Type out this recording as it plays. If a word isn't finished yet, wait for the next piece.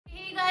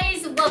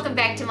guys, welcome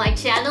back to my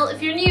channel.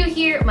 If you're new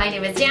here, my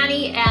name is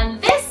Dani and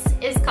this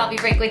is Coffee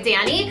Break with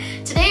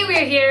Dani. Today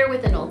we're here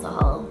with an Ulta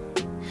haul.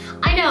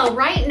 I know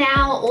right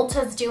now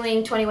Ulta's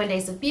doing 21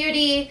 Days of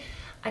Beauty.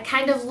 I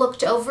kind of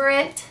looked over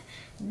it.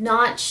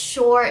 Not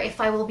sure if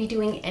I will be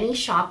doing any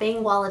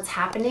shopping while it's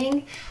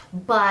happening,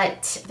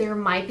 but there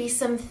might be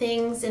some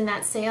things in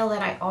that sale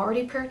that I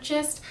already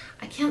purchased.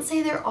 I can't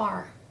say there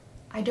are.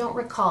 I don't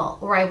recall,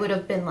 or I would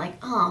have been like,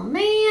 oh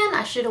man,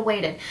 I should have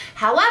waited.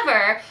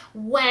 However,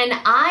 when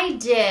I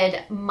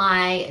did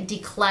my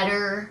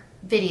decluttering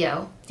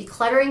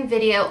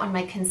video on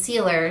my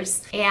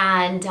concealers,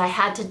 and I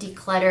had to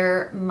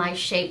declutter my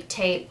Shape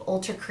Tape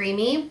Ultra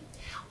Creamy,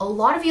 a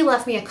lot of you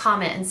left me a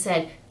comment and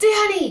said,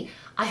 Dani,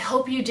 I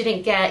hope you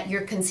didn't get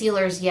your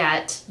concealers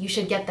yet. You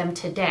should get them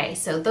today.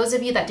 So those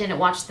of you that didn't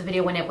watch the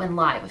video when it went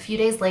live, a few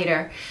days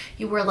later,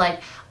 you were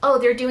like, oh,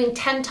 they're doing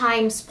 10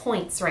 times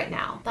points right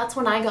now. That's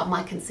when I got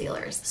my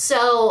concealers.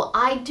 So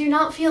I do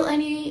not feel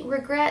any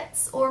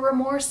regrets or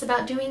remorse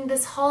about doing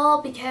this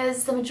haul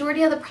because the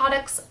majority of the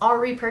products are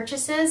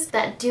repurchases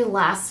that do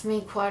last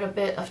me quite a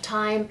bit of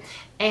time.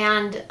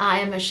 And I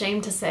am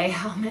ashamed to say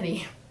how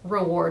many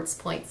rewards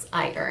points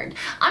I earned.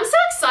 I'm so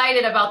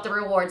excited about the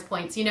rewards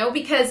points, you know,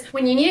 because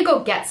when you need to go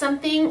get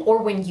something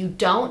or when you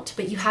don't,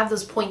 but you have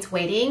those points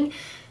waiting,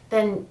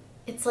 then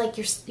it's like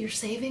you're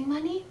saving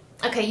money.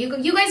 Okay,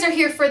 you guys are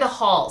here for the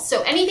haul.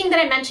 So anything that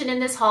I mentioned in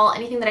this haul,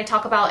 anything that I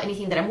talk about,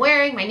 anything that I'm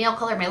wearing, my nail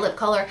color, my lip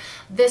color,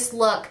 this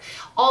look,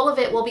 all of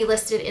it will be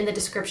listed in the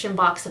description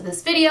box of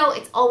this video.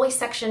 It's always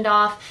sectioned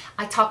off.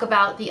 I talk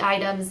about the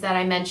items that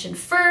I mentioned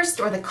first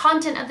or the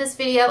content of this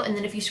video, and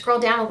then if you scroll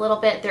down a little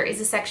bit, there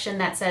is a section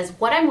that says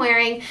what I'm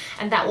wearing,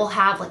 and that will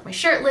have like my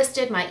shirt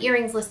listed, my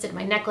earrings listed,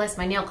 my necklace,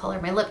 my nail color,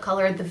 my lip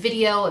color, the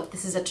video, if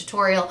this is a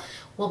tutorial,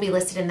 will be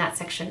listed in that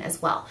section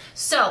as well.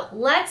 So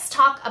let's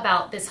talk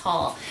about this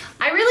haul.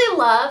 I really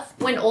love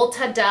when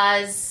Ulta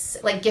does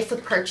like gift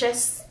with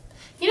purchase.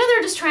 You know,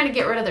 they're just trying to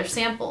get rid of their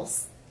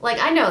samples. Like,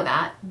 I know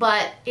that,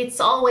 but it's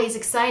always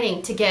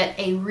exciting to get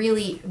a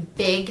really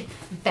big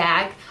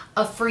bag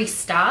of free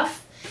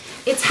stuff.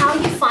 It's how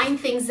you find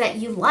things that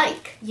you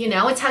like, you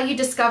know, it's how you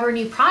discover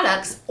new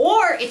products,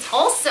 or it's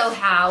also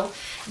how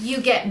you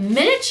get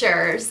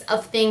miniatures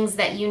of things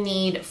that you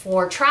need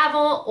for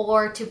travel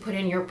or to put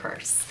in your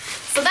purse.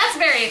 So that's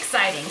very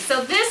exciting.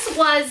 So this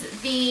was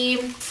the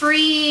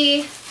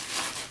free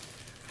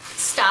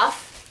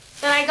stuff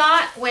that I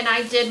got when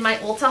I did my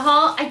Ulta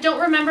haul. I don't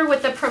remember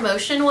what the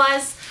promotion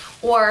was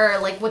or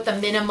like what the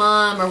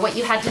minimum or what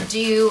you had to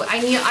do. I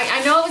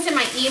know it was in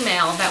my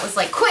email that was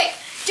like, quick,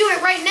 do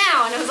it right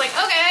now. And I was like,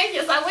 okay,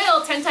 yes I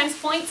will. 10 times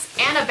points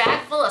and a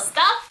bag full of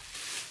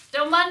stuff.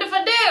 Don't mind if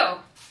I do.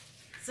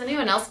 Does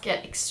anyone else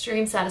get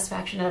extreme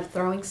satisfaction out of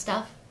throwing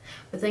stuff,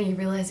 but then you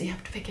realize you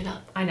have to pick it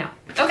up? I know.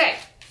 Okay,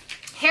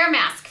 hair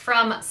mask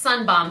from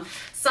Sunbum.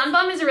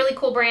 Sunbum is a really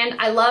cool brand.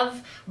 I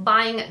love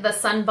buying the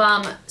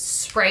Sunbum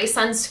spray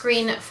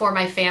sunscreen for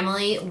my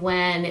family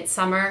when it's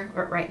summer,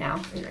 or right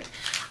now.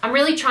 I'm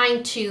really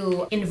trying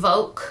to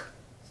invoke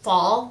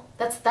fall.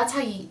 That's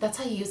how you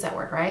use that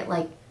word, right?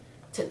 Like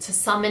to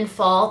summon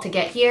fall to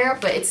get here,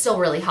 but it's still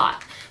really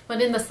hot. But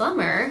in the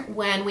summer,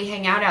 when we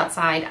hang out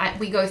outside,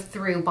 we go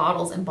through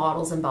bottles and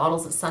bottles and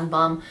bottles of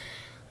Sunbum,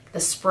 the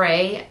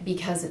spray,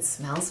 because it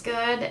smells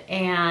good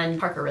and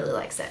Parker really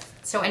likes it.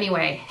 So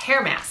anyway,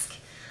 hair mask.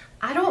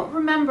 I don't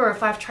remember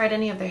if I've tried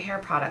any of their hair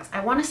products.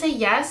 I want to say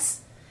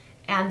yes,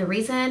 and the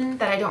reason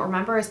that I don't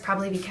remember is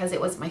probably because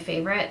it was my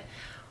favorite.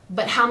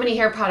 But how many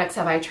hair products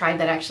have I tried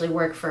that actually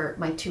work for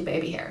my 2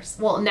 baby hairs?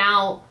 Well,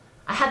 now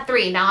I had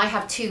 3, now I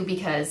have 2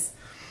 because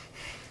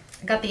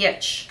I got the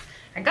itch.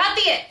 I got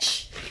the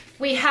itch.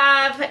 We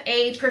have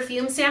a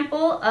perfume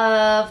sample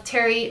of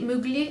Terry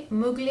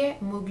Mugler,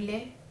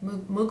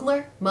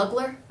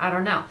 I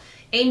don't know.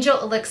 Angel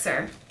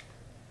Elixir.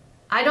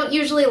 I don't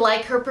usually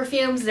like her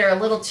perfumes. They're a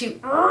little too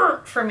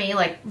for me,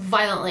 like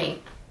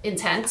violently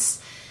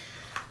intense.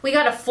 We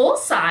got a full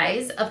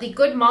size of the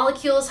Good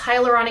Molecules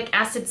Hyaluronic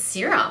Acid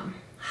Serum.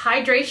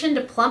 Hydration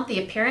to plump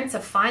the appearance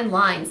of fine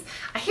lines.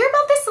 I hear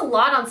about this a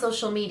lot on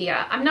social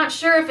media. I'm not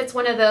sure if it's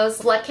one of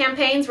those flood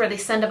campaigns where they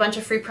send a bunch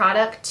of free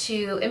product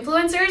to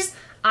influencers.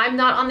 I'm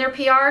not on their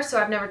PR, so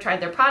I've never tried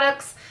their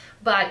products,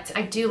 but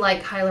I do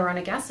like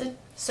hyaluronic acid.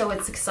 So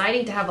it's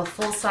exciting to have a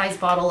full-size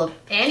bottle of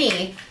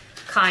any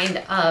kind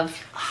of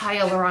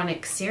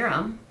hyaluronic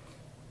serum.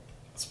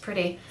 It's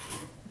pretty.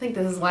 I think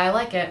this is why I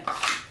like it.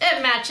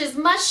 It matches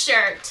my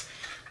shirt.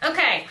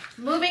 Okay,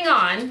 moving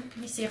on. Let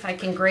me see if I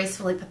can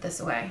gracefully put this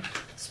away.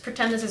 Just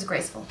pretend this is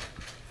graceful.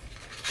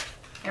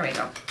 There we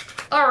go.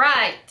 All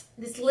right,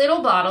 this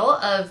little bottle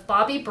of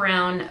Bobbi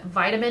Brown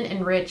Vitamin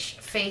Enriched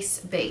Face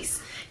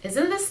Base.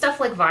 Isn't this stuff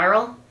like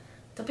viral?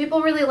 Do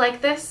people really like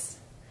this?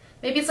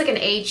 Maybe it's like an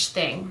age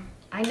thing.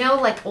 I know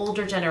like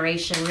older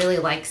generation really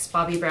likes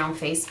Bobbi Brown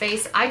Face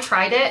Base. I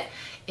tried it.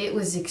 It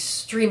was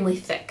extremely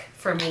thick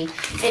for me.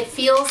 It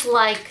feels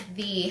like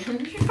the,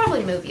 I should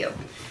probably move you.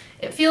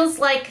 It feels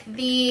like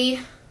the,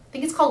 I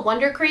think it's called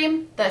Wonder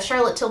Cream, the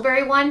Charlotte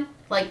Tilbury one.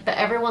 like that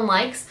everyone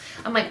likes.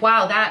 I'm like,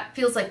 wow, that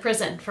feels like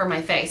prison for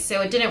my face.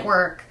 So it didn't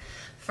work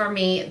for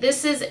me.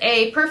 This is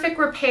a Perfect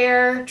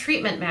Repair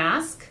treatment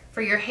mask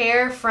for your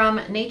hair from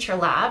Nature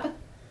Lab.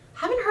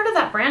 Haven't heard of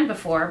that brand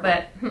before,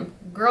 but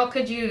girl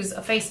could use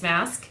a face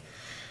mask.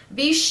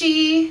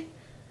 Vichy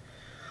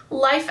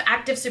Life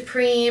Active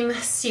Supreme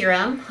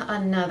Serum,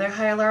 another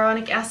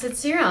hyaluronic acid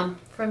serum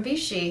from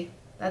Vichy.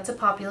 That's a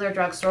popular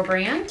drugstore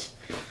brand.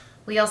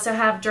 We also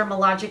have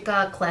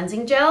Dermalogica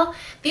cleansing gel.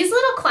 These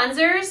little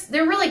cleansers,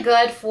 they're really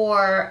good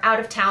for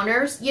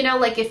out-of-towners. You know,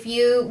 like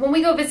when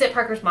we go visit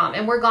Parker's mom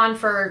and we're gone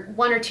for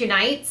 1 or 2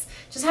 nights,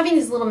 just having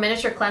these little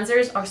miniature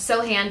cleansers are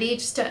so handy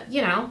just to,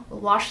 you know,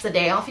 wash the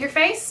day off your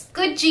face.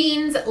 Good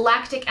Genes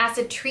Lactic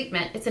Acid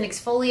Treatment. It's an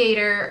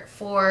exfoliator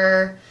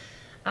for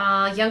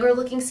younger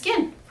looking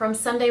skin from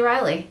Sunday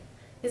Riley.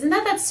 Isn't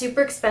that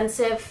super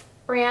expensive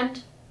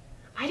brand?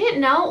 I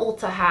didn't know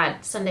Ulta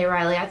had Sunday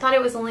Riley. I thought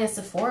it was only a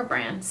Sephora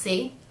brand.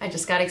 See, I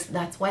just got,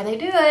 that's why they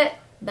do it.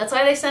 That's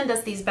why they send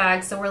us these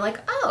bags. So we're like,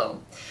 oh.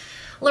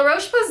 La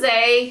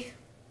Roche-Posay,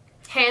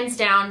 hands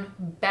down,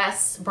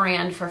 best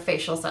brand for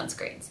facial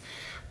sunscreens.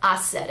 I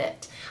said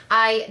it.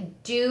 I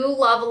do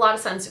love a lot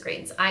of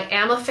sunscreens. I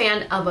am a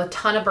fan of a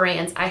ton of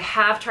brands. I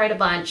have tried a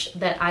bunch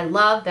that I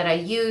love, that I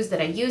use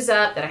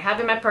up, that I have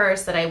in my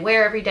purse, that I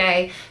wear every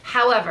day.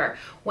 However,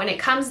 when it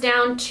comes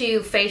down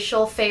to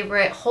facial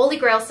favorite Holy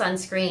Grail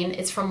sunscreen,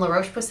 it's from La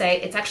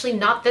Roche-Posay. It's actually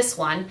not this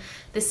one.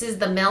 This is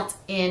the Melt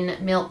in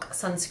Milk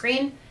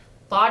sunscreen,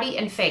 body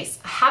and face.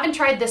 I haven't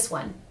tried this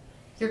one.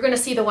 You're gonna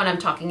see the one I'm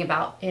talking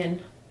about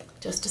in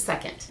just a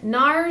second.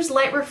 NARS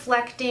Light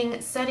Reflecting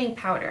Setting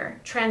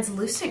Powder,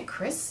 Translucent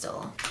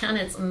Crystal, and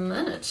it's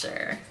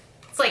miniature.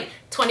 It's like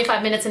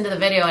 25 minutes into the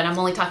video and I'm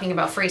only talking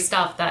about free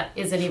stuff that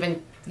isn't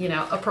even, you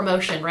know, a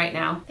promotion right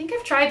now. I think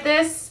I've tried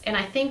this and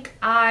I think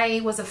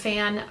I was a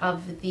fan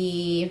of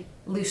the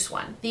loose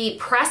one. The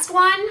pressed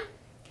one,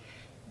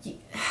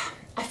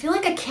 I feel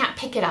like I can't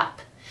pick it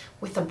up.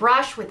 With a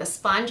brush, with a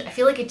sponge, I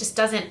feel like it just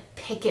doesn't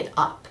pick it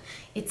up.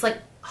 It's like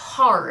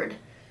hard.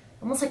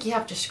 Almost like you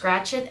have to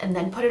scratch it and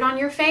then put it on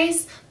your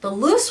face. The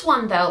loose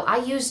one though, I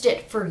used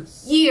it for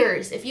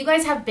years. If you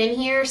guys have been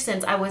here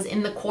since I was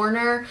in the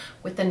corner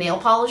with the nail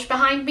polish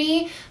behind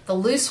me, the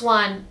loose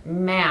one,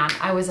 man,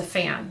 I was a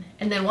fan.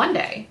 And then one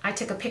day I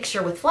took a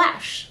picture with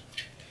flash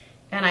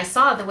and I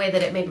saw the way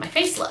that it made my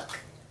face look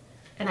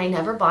and I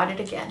never bought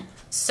it again.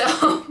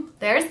 So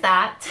there's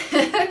that.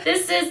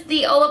 This is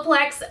the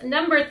Olaplex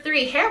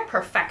 #3 Hair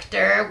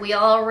Perfector. We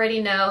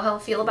already know how I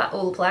feel about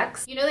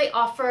Olaplex. You know they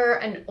offer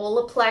an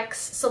Olaplex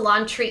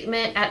salon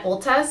treatment at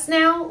Ulta's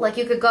now? Like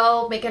you could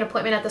go make an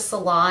appointment at the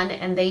salon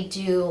and they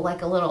do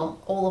like a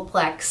little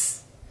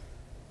Olaplex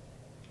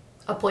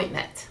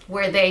appointment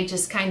where they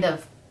just kind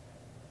of,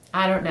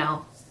 I don't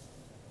know,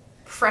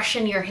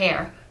 freshen your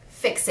hair,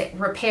 fix it,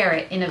 repair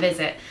it in a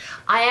visit.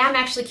 I am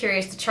actually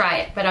curious to try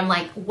it, but I'm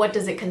like, what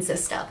does it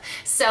consist of?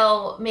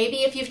 So maybe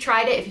if you've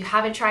tried it, if you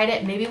haven't tried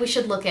it, maybe we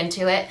should look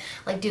into it.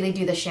 Like, do they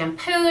do the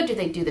shampoo? Do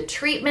they do the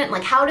treatment?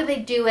 Like, how do they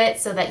do it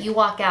so that you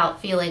walk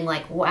out feeling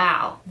like,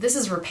 wow, this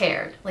is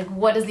repaired? Like,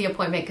 what does the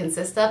appointment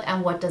consist of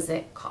and what does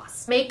it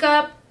cost?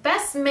 Makeup,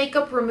 best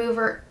makeup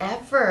remover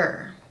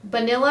ever.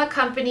 Vanilla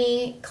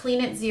Company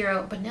Clean It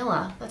Zero.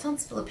 Vanilla, that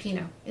sounds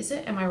Filipino. Is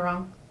it? Am I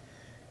wrong?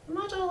 I'm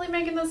not totally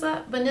making this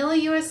up. Vanilla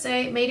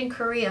USA, made in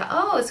Korea.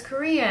 Oh, it's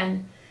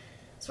Korean.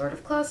 Sort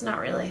of close, not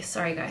really.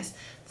 Sorry guys.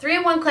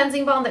 3-in-1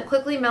 cleansing balm that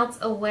quickly melts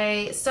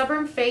away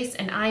stubborn face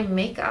and eye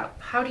makeup.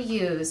 How to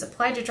use.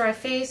 Apply to dry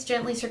face,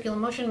 gently circular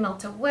motion,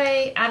 melt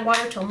away. Add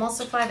water to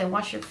emulsify, then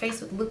wash your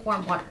face with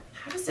lukewarm water.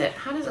 How does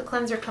a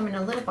cleanser come in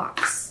a little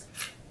box?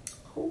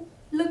 Oh,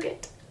 look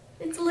it.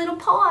 It's a little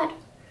pod.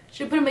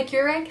 Should I put in my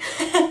Keurig?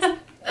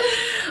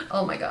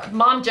 Oh my god.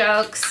 Mom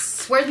jokes.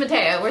 Where's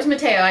Mateo? Where's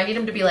Mateo? I need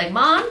him to be like,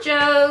 mom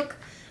joke.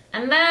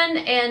 And then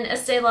an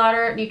Estee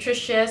Lauder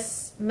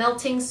Nutritious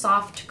Melting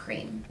Soft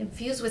Cream.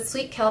 Infused with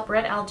sweet kelp,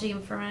 red algae,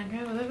 and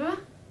fermented.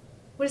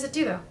 What does it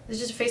do though? Is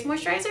it just a face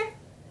moisturizer?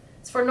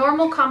 It's for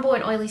normal, combo,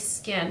 and oily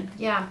skin.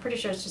 Yeah, I'm pretty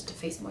sure it's just a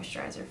face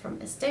moisturizer from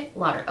Estee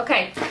Lauder.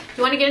 Okay, do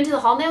you want to get into the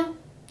haul now?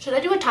 Should I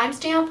do a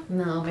timestamp?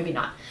 No, maybe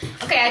not.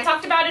 Okay, I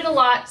talked about it a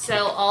lot,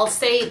 so I'll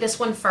say this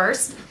one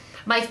first.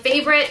 My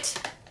favorite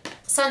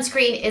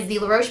sunscreen is the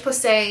La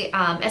Roche-Posay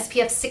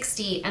SPF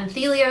 60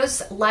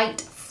 Anthelios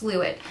Light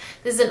Fluid.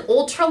 This is an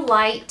ultra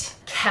light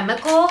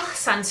chemical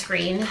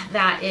sunscreen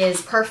that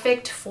is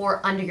perfect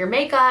for under your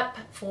makeup,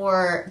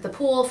 for the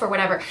pool, for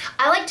whatever.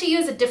 I like to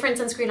use a different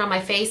sunscreen on my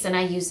face than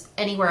I use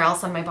anywhere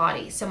else on my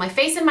body. So my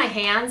face and my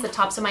hands, the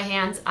tops of my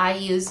hands, I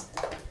use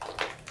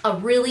a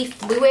really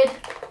fluid,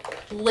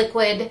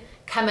 liquid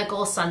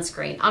chemical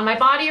sunscreen. On my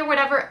body or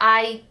whatever,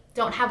 I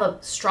don't have a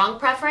strong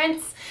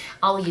preference.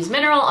 I'll use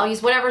mineral, I'll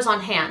use whatever's on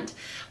hand.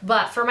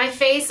 But for my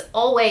face,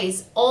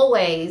 always,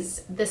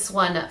 always this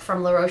one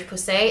from La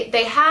Roche-Posay.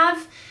 They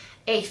have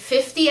a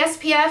 50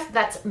 SPF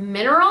that's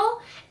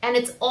mineral and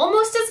it's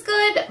almost as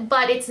good,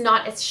 but it's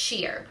not as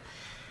sheer.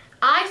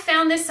 I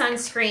found this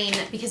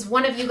sunscreen because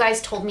one of you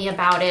guys told me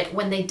about it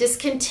when they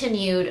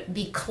discontinued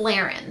the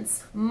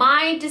Clarins.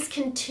 My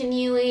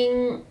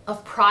discontinuing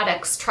of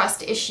products,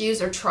 trust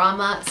issues, or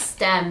trauma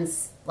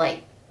stems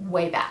like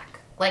way back.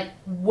 Like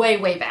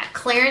way back.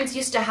 Clarins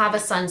used to have a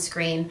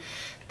sunscreen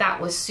that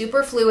was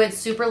super fluid,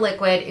 super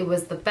liquid. It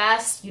was the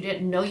best. You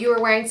didn't know you were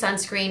wearing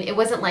sunscreen. It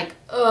wasn't like,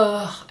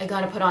 ugh, I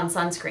gotta put on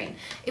sunscreen.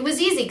 It was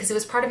easy because it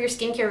was part of your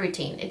skincare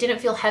routine. It didn't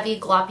feel heavy,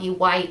 gloppy,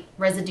 white,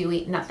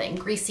 residuey, nothing.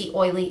 Greasy,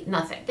 oily,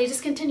 nothing. They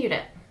discontinued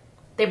it.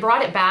 They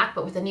brought it back,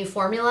 but with a new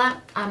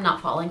formula. I'm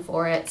not falling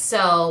for it.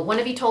 So one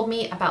of you told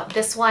me about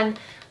this one,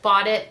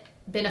 bought it,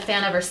 been a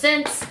fan ever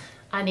since.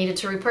 I needed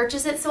to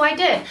repurchase it, so I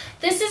did.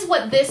 This is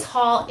what this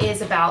haul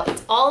is about.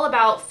 It's all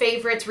about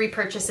favorites,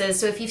 repurchases.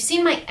 So if you've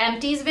seen my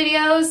empties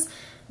videos,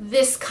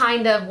 this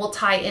kind of will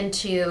tie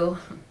into,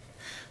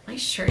 my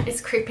shirt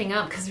is creeping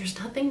up because there's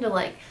nothing to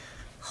like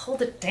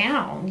hold it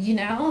down, you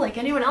know? Like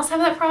anyone else have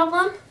that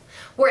problem?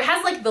 Where it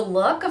has like the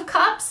look of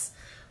cups,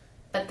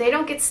 but they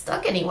don't get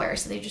stuck anywhere.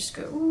 So they just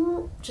go,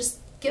 ooh, just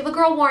give a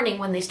girl warning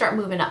when they start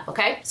moving up,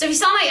 okay? So if you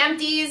saw my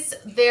empties,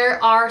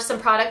 there are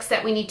some products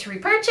that we need to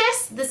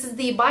repurchase. This is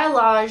the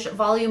Biolage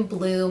Volume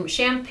Bloom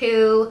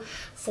shampoo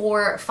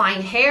for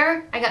fine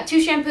hair. I got 2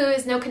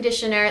 shampoos, no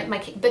conditioner.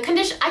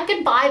 I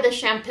could buy the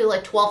shampoo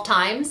like 12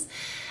 times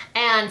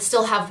and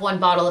still have 1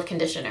 bottle of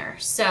conditioner.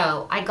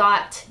 So I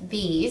got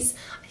these.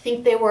 I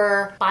think they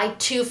were buy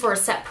 2 for a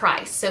set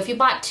price. So if you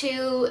bought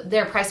 2,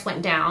 their price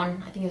went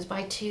down. I think it was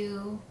buy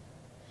 2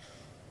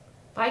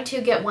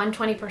 get 1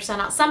 20%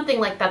 off, something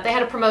like that. They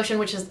had a promotion,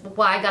 which is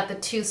why I got the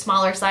 2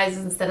 smaller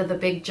sizes instead of the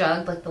big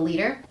jug, like the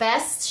liter.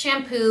 Best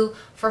shampoo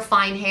for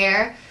fine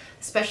hair,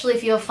 especially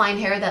if you have fine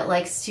hair that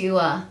likes to,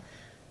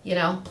 you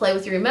know, play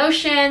with your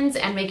emotions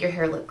and make your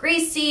hair look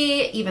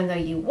greasy, even though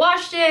you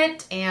washed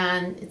it.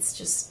 And it's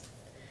just,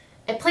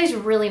 it plays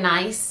really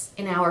nice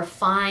in our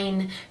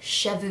fine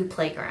cheveux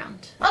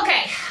playground.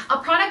 Okay, a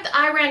product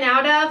I ran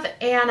out of,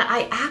 and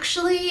I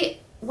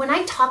actually, when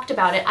I talked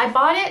about it, I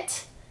bought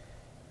it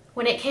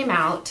when it came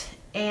out,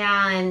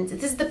 and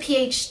this is the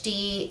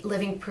PhD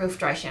Living Proof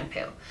Dry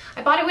Shampoo.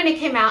 I bought it when it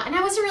came out and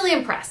I wasn't really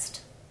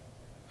impressed.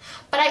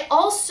 But I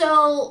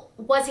also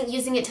wasn't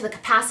using it to the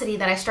capacity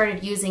that I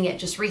started using it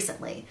just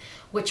recently,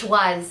 which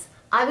was,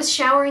 I was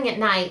showering at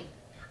night,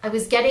 I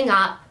was getting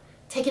up,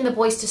 taking the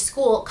boys to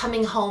school,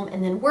 coming home,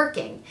 and then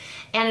working.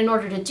 And in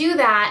order to do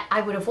that,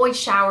 I would avoid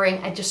showering.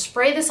 I'd just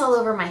spray this all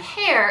over my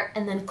hair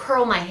and then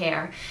curl my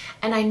hair.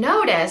 And I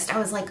noticed, I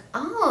was like,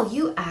 oh,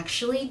 you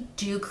actually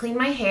do clean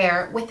my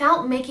hair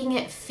without making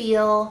it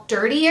feel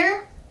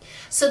dirtier.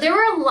 So there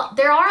are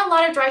a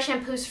lot of dry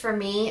shampoos for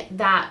me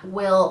that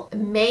will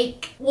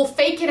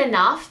fake it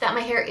enough that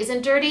my hair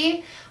isn't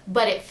dirty,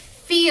 but it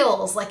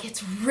feels like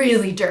it's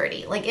really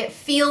dirty. Like it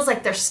feels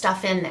like there's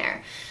stuff in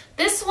there.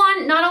 This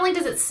one, not only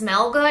does it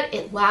smell good,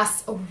 it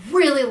lasts a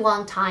really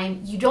long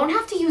time. You don't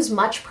have to use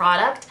much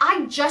product.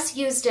 I just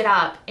used it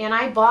up and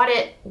I bought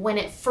it when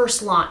it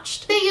first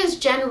launched. They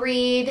used Jen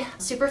Reed,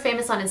 super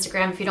famous on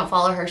Instagram. If you don't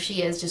follow her,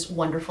 she is just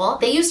wonderful.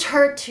 They used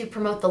her to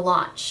promote the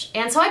launch.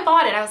 And so I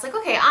bought it. I was like,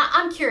 okay,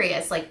 I'm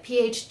curious, like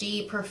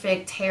PhD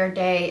Perfect Hair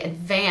Day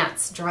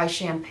Advanced Dry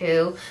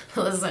Shampoo.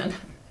 Listen,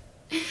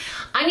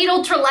 I need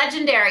ultra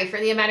legendary for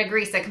the amount of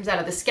grease that comes out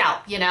of the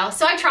scalp, you know?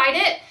 So I tried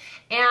it.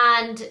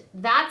 And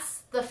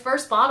that's the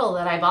first bottle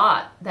that I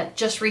bought that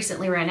just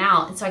recently ran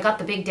out. And so I got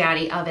the big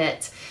daddy of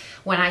it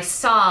when I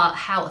saw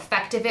how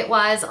effective it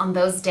was on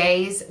those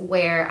days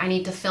where I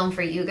need to film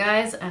for you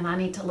guys and I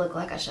need to look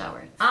like I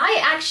showered.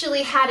 I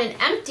actually had an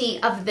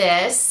empty of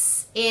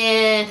this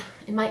in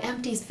my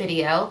empties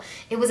video.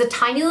 It was a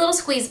tiny little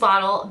squeeze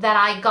bottle that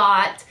I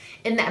got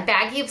in that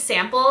baggie of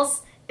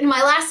samples in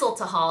my last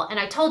Ulta haul, and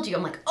I told you,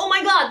 I'm like, oh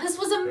my God, this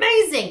was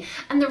amazing.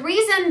 And the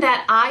reason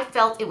that I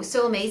felt it was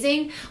so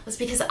amazing was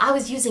because I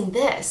was using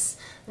this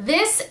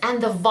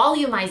and the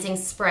volumizing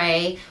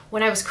spray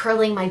when I was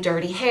curling my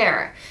dirty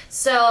hair.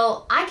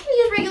 So I can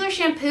use regular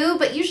shampoo,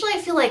 but usually I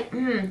feel like,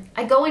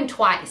 I go in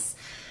twice.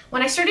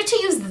 When I started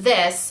to use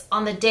this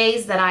on the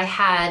days that I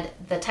had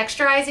the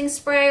texturizing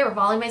spray or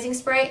volumizing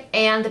spray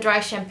and the dry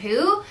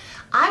shampoo,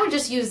 I would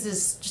just use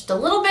this just a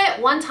little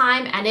bit one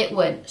time and it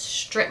would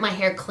strip my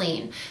hair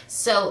clean.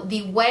 So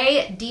the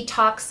Way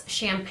Detox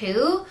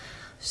Shampoo,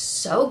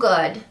 so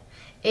good.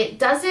 It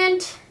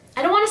doesn't,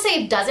 I don't want to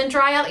say it doesn't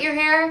dry out your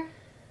hair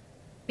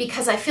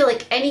because I feel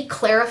like any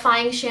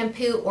clarifying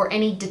shampoo or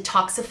any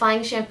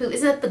detoxifying shampoo,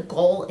 isn't that the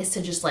goal, is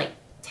to just like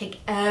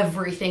take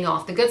everything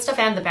off, the good stuff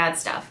and the bad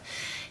stuff.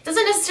 It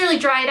doesn't necessarily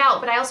dry it out,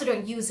 but I also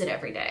don't use it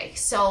every day.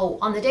 So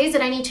on the days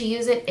that I need to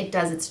use it, it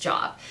does its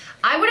job.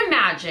 I would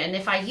imagine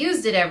if I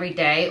used it every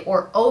day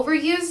or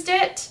overused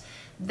it,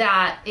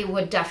 that it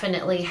would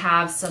definitely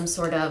have some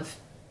sort of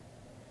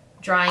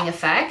drying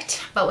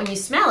effect. But when you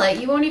smell it,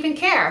 you won't even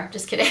care.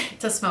 Just kidding. It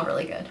does smell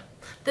really good.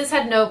 This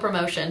had no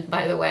promotion,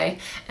 by the way,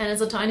 and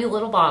it's a tiny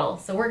little bottle.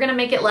 So we're gonna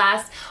make it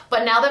last.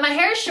 But now that my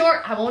hair is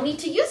short, I won't need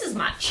to use as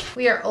much.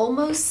 We are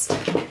almost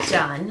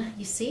done.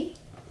 You see?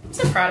 I'm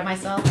so proud of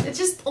myself. It's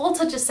just,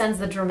 Ulta just sends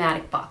the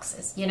dramatic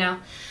boxes, you know?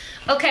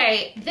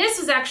 Okay, this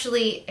was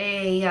actually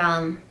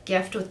a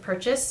gift with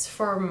purchase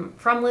from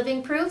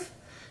Living Proof.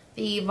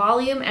 The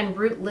Volume and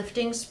Root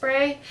Lifting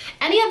Spray.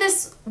 Any of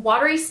this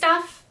watery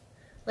stuff,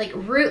 like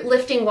root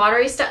lifting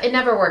watery stuff, it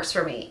never works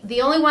for me.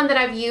 The only one that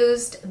I've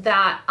used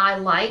that I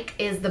like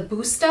is the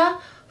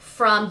Boosta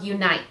from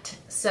Unite.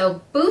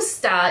 So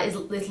Boosta is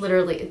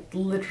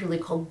literally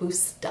called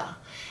Boosta.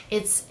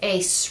 It's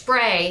a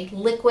spray,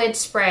 liquid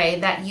spray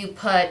that you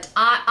put,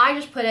 I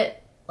just put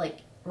it like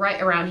right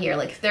around here.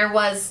 Like if there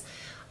was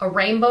a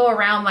rainbow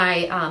around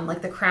my,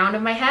 like the crown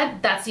of my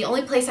head, that's the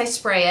only place I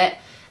spray it,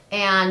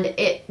 and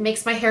it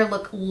makes my hair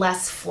look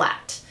less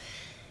flat.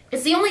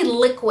 It's the only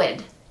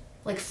liquid,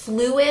 like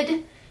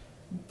fluid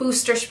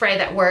booster spray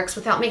that works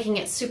without making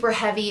it super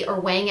heavy or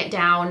weighing it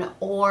down,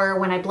 or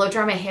when I blow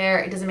dry my hair,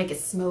 it doesn't make it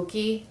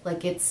smoky,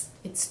 like it's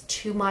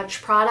too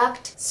much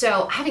product.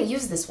 So I haven't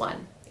used this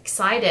one.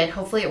 Excited,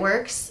 hopefully it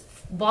works.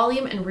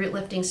 Volume and Root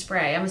Lifting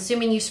Spray. I'm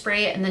assuming you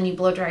spray it and then you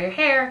blow dry your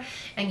hair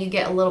and you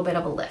get a little bit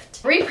of a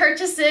lift.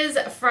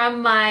 Repurchases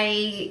from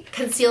my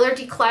concealer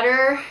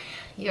declutter.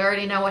 You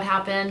already know what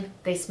happened.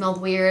 They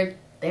smelled weird.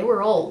 They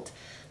were old.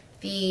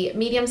 The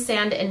Medium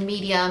Sand and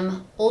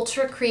Medium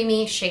Ultra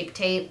Creamy Shape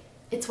Tape.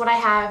 It's what I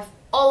have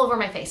all over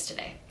my face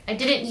today. I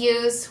didn't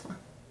use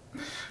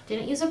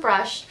a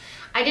brush.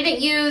 I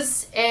didn't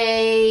use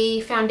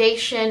a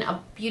foundation,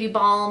 a beauty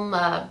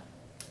balm,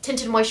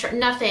 tinted moisture,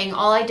 nothing.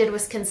 All I did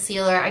was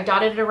concealer. I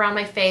dotted it around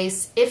my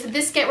face. If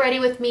this Get Ready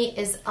With Me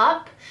is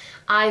up,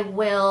 I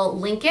will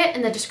link it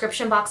in the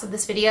description box of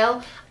this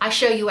video. I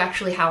show you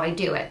actually how I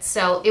do it.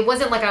 So it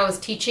wasn't like I was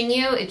teaching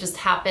you, it just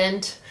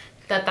happened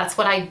that that's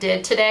what I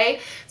did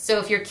today. So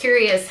if you're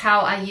curious how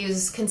I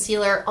use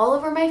concealer all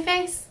over my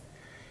face,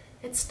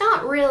 it's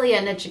not really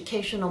an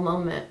educational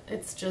moment.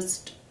 It's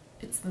just,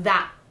 it's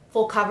that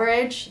full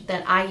coverage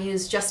that I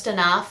use just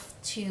enough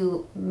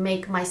to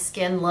make my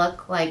skin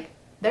look like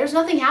there's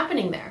nothing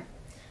happening there.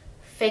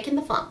 Faking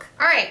the funk.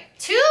 All right,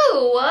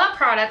 two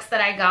products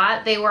that I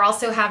got. They were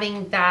also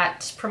having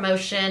that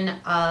promotion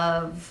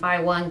of buy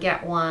one,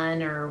 get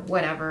one or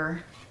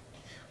whatever.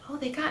 Oh,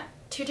 they got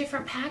two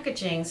different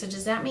packaging. So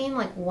does that mean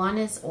like one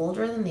is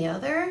older than the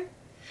other?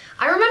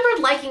 I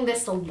remembered liking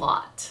this a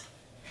lot.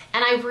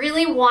 And I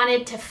really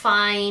wanted to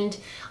find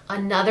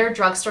another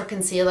drugstore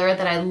concealer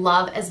that I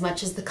love as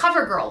much as the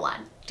CoverGirl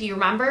one. Do you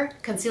remember?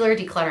 Concealer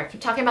Declutter. I keep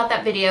talking about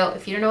that video.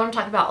 If you don't know what I'm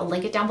talking about, I'll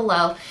link it down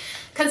below.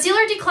 Concealer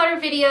Declutter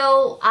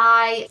video,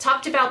 I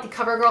talked about the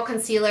CoverGirl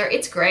concealer.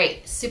 It's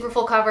great. Super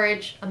full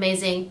coverage,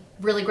 amazing,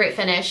 really great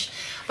finish.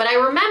 But I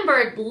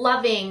remembered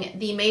loving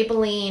the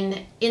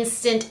Maybelline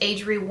Instant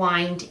Age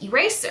Rewind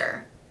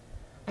Eraser.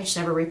 I just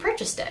never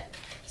repurchased it.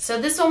 So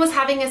this one was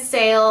having a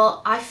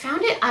sale. I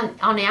found it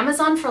on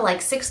Amazon for like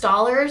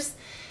 $6.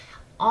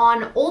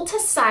 On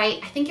Ulta's site,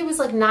 I think it was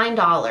like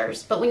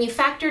 $9, but when you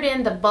factored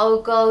in the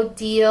BOGO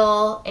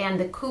deal and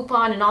the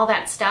coupon and all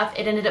that stuff,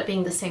 it ended up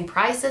being the same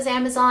price as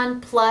Amazon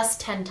plus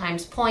 10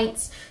 times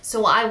points.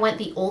 So I went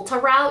the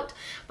Ulta route.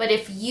 But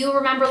if you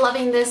remember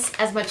loving this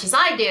as much as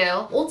I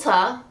do,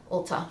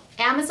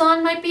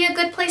 Amazon might be a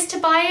good place to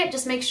buy it.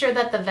 Just make sure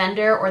that the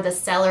vendor or the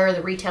seller or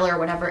the retailer or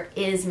whatever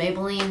is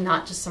Maybelline,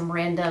 not just some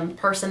random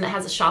person that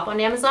has a shop on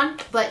Amazon.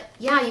 But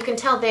yeah, you can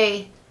tell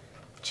they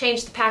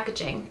changed the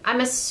packaging. I'm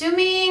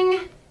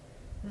assuming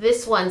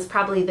this one's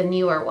probably the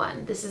newer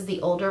one. This is the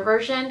older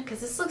version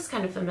because this looks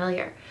kind of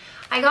familiar.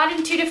 I got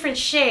in two different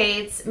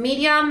shades,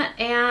 medium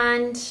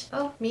and,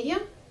 oh,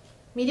 medium?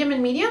 Medium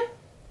and medium?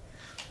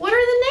 What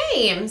are the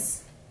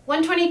names?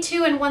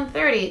 122 and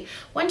 130.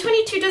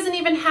 122 doesn't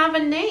even have a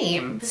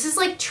name. This is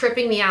like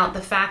tripping me out,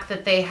 the fact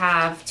that they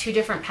have two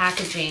different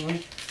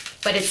packaging,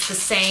 but it's the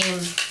same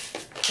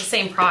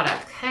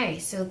product. Okay,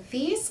 so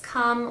these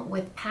come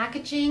with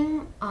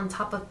packaging on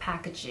top of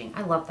packaging.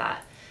 I love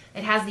that.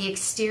 It has the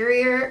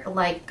exterior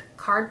like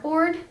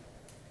cardboard,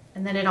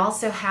 and then it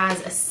also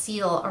has a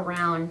seal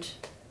around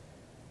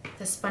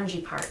the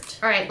spongy part.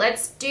 All right,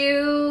 let's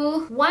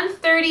do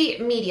 130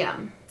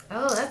 medium.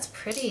 Oh, that's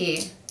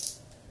pretty.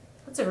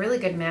 That's a really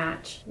good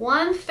match.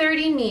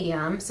 130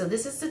 medium, so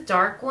this is the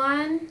dark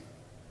one.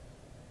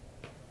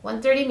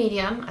 130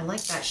 medium, I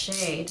like that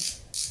shade.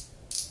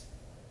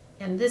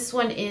 And this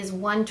one is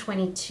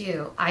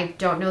 122. I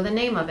don't know the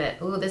name of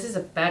it. Ooh, this is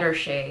a better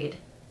shade.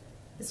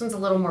 This one's a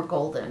little more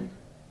golden.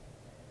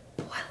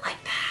 Oh, I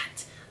like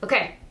that.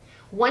 Okay,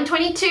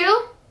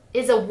 122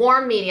 is a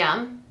warm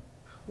medium.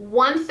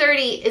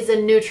 130 is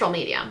a neutral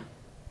medium.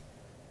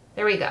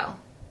 There we go.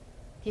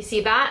 You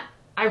see that?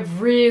 I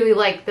really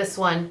like this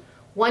one.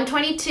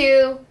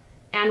 122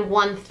 and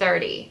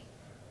 130.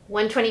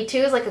 122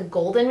 is like a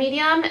golden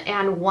medium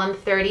and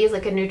 130 is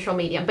like a neutral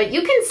medium. But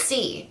you can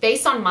see,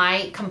 based on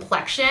my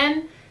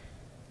complexion,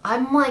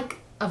 I'm like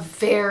a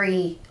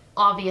very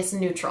obvious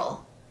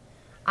neutral.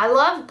 I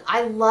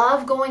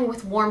love going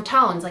with warm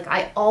tones. Like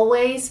I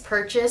always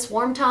purchase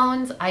warm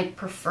tones. I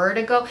prefer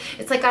to go,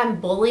 it's like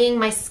I'm bullying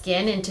my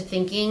skin into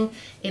thinking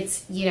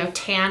it's, you know,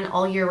 tan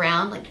all year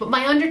round. Like, but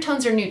my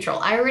undertones are neutral.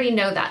 I already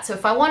know that. So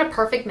if I want a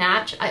perfect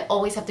match, I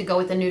always have to go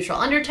with a neutral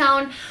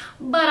undertone,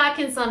 but I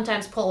can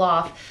sometimes pull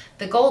off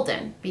the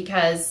golden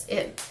because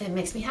it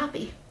makes me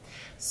happy.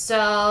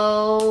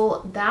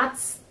 So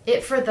that's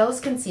it for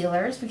those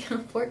concealers. We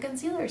got 4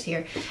 concealers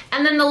here.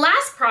 And then the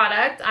last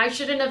product I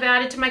shouldn't have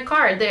added to my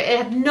cart. It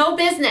had no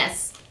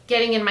business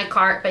getting in my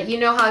cart, but you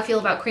know how I feel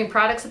about cream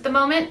products at the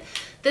moment.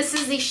 This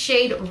is the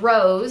shade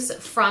Rose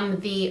from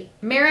the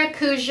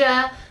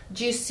Maracuja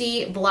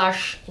Juicy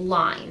Blush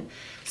line.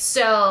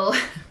 So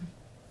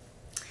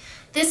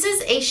this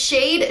is a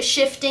shade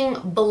shifting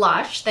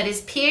blush that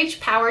is pH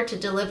powered to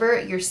deliver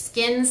your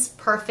skin's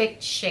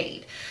perfect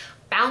shade.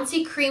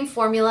 Bouncy cream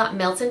formula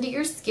melts into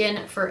your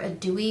skin for a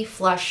dewy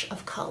flush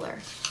of color.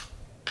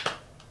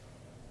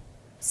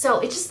 So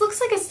it just looks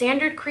like a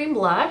standard cream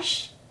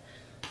blush.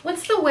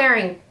 What's the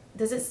wearing?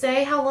 Does it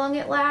say how long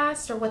it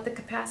lasts or what the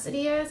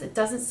capacity is? It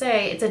doesn't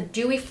say. It's a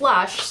dewy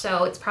flush,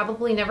 so it's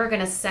probably never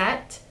gonna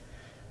set.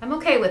 I'm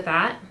okay with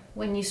that.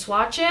 When you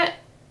swatch it,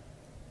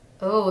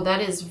 oh,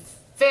 that is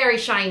very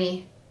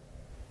shiny.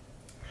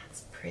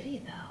 That's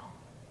pretty though.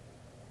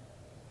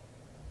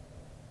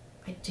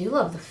 I do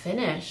love the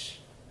finish.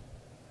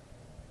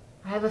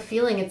 I have a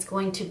feeling it's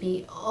going to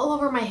be all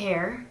over my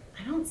hair.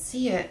 I don't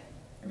see it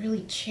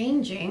really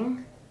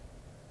changing.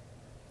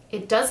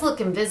 It does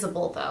look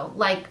invisible though.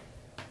 Like,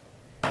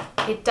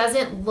 it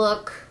doesn't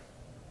look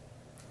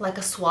like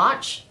a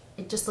swatch.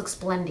 It just looks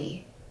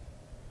blendy.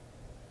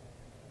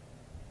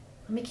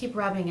 Let me keep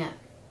rubbing it.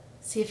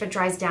 See if it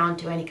dries down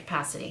to any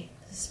capacity.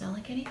 Does it smell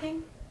like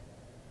anything?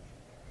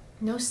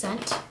 No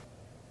scent.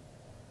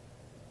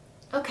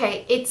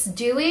 Okay, it's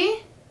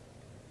dewy,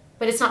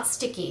 but it's not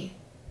sticky.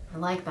 I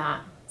like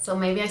that. So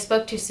maybe I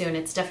spoke too soon.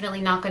 It's definitely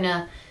not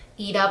gonna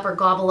eat up or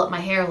gobble up my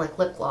hair like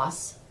lip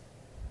gloss.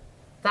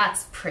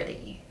 That's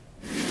pretty.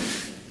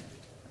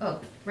 Oh,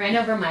 ran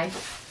over my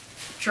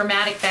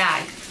dramatic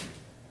bag.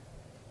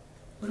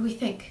 What do we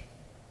think?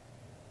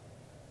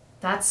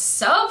 That's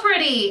so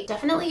pretty.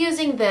 Definitely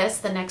using this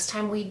the next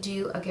time we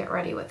do a get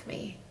ready with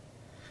me.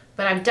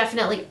 But I'm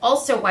definitely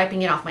also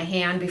wiping it off my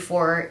hand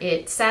before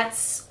it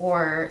sets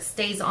or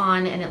stays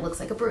on and it looks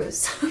like a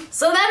bruise.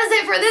 So that is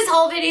it for this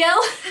whole video.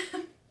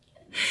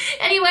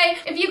 Anyway,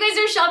 if you guys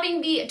are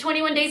shopping the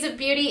 21 Days of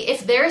Beauty,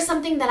 if there is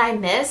something that I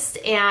missed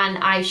and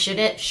I should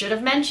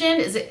have mentioned,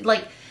 is it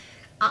like,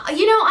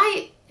 you know,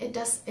 it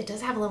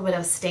does have a little bit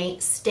of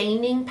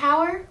staining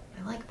power.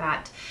 I like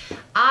that.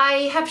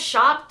 I have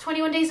shopped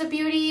 21 Days of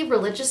Beauty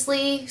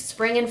religiously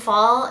spring and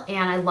fall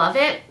and I love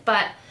it,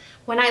 but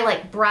when I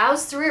like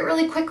browsed through it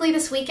really quickly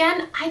this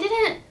weekend,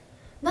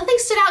 nothing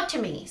stood out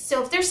to me.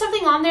 So if there's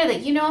something on there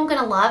that you know I'm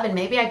gonna love and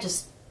maybe I do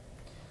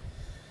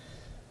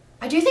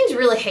things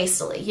really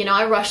hastily, you know,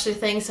 I rush through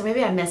things, so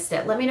maybe I missed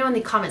it. Let me know in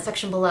the comment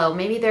section below.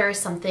 Maybe there is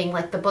something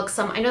like the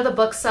Booksome. I know the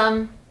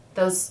Booksome,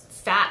 those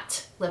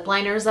fat lip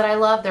liners that I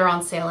love, they're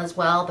on sale as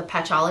well. The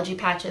Patchology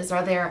patches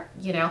are there,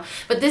 you know.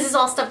 But this is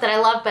all stuff that I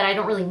love, but I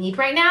don't really need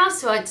right now,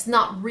 so it's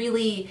not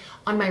really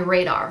on my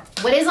radar.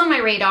 What is on my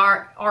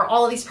radar are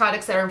all of these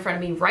products that are in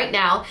front of me right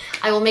now.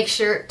 I will make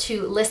sure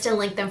to list and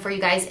link them for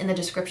you guys in the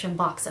description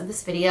box of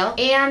this video.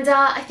 And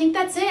I think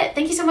that's it.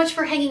 Thank you so much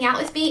for hanging out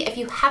with me. If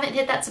you haven't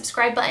hit that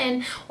subscribe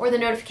button or the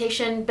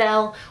notification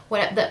bell,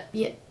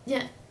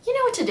 you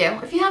know what to do.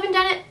 If you haven't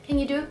done it, can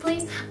you do it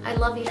please? I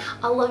love you.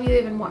 I'll love you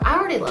even more. I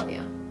already love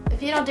you.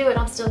 If you don't do it,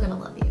 I'm still gonna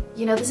love you.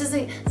 You know, this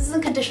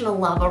isn't conditional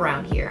love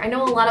around here. I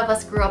know a lot of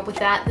us grew up with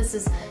that. This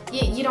is,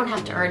 you don't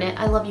have to earn it.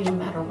 I love you no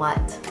matter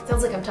what.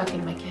 Sounds like I'm talking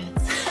to my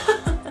kids.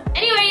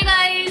 Anyway, you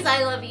guys,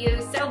 I love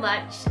you so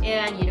much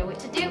and you know what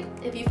to do.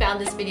 If you found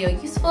this video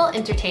useful,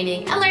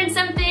 entertaining, and learned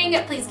something,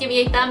 please give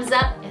me a thumbs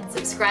up and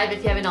subscribe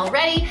if you haven't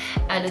already.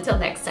 And until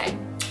next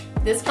time,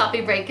 this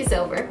coffee break is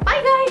over.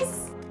 Bye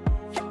guys.